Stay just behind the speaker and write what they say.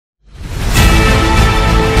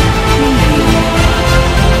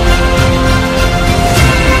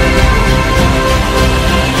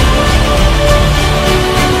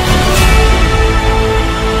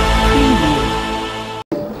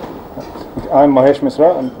I'm Mahesh Misra,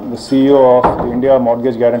 I'm the CEO of the India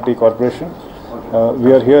Mortgage Guarantee Corporation.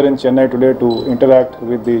 We are here in Chennai today to interact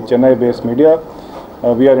with the Chennai-based media.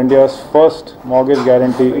 We are India's first mortgage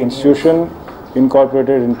guarantee institution,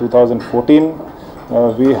 incorporated in 2014.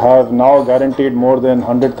 We have now guaranteed more than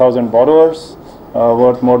 100,000 borrowers,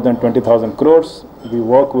 worth more than 20,000 crores. We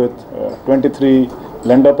work with 23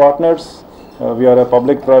 lender partners. We are a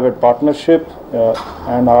public-private partnership,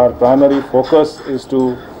 and our primary focus is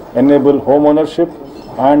to enable home ownership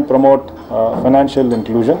and promote financial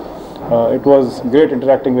inclusion. It was great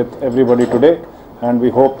interacting with everybody today, and we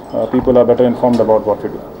hope people are better informed about what we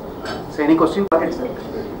do. So, any question? Target, sir.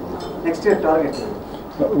 Next year target.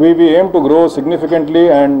 We aim to grow significantly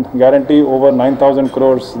and guarantee over 9,000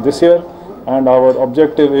 crores this year, and our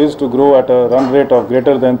objective is to grow at a run rate of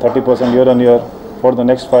greater than 30% year on year for the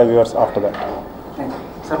next 5 years after that. Thank you.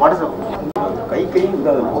 Sir, what is the?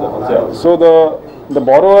 So the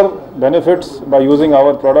borrower benefits by using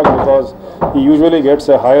our product because he usually gets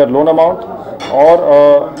a higher loan amount or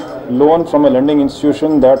a loan from a lending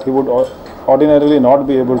institution that he would ordinarily not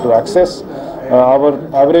be able to access. Our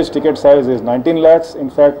average ticket size is 19 lakhs. In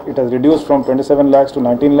fact, it has reduced from 27 lakhs to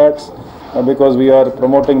 19 lakhs because we are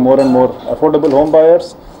promoting more and more affordable home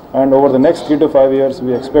buyers. And over the next 3 to 5 years,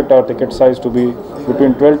 we expect our ticket size to be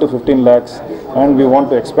between 12 to 15 lakhs, and we want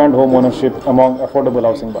to expand home ownership among affordable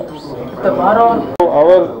housing buyers. So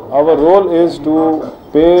our role is to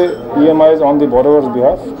pay PMIs on the borrower's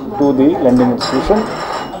behalf to the lending institution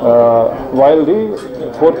while the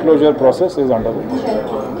foreclosure process is underway.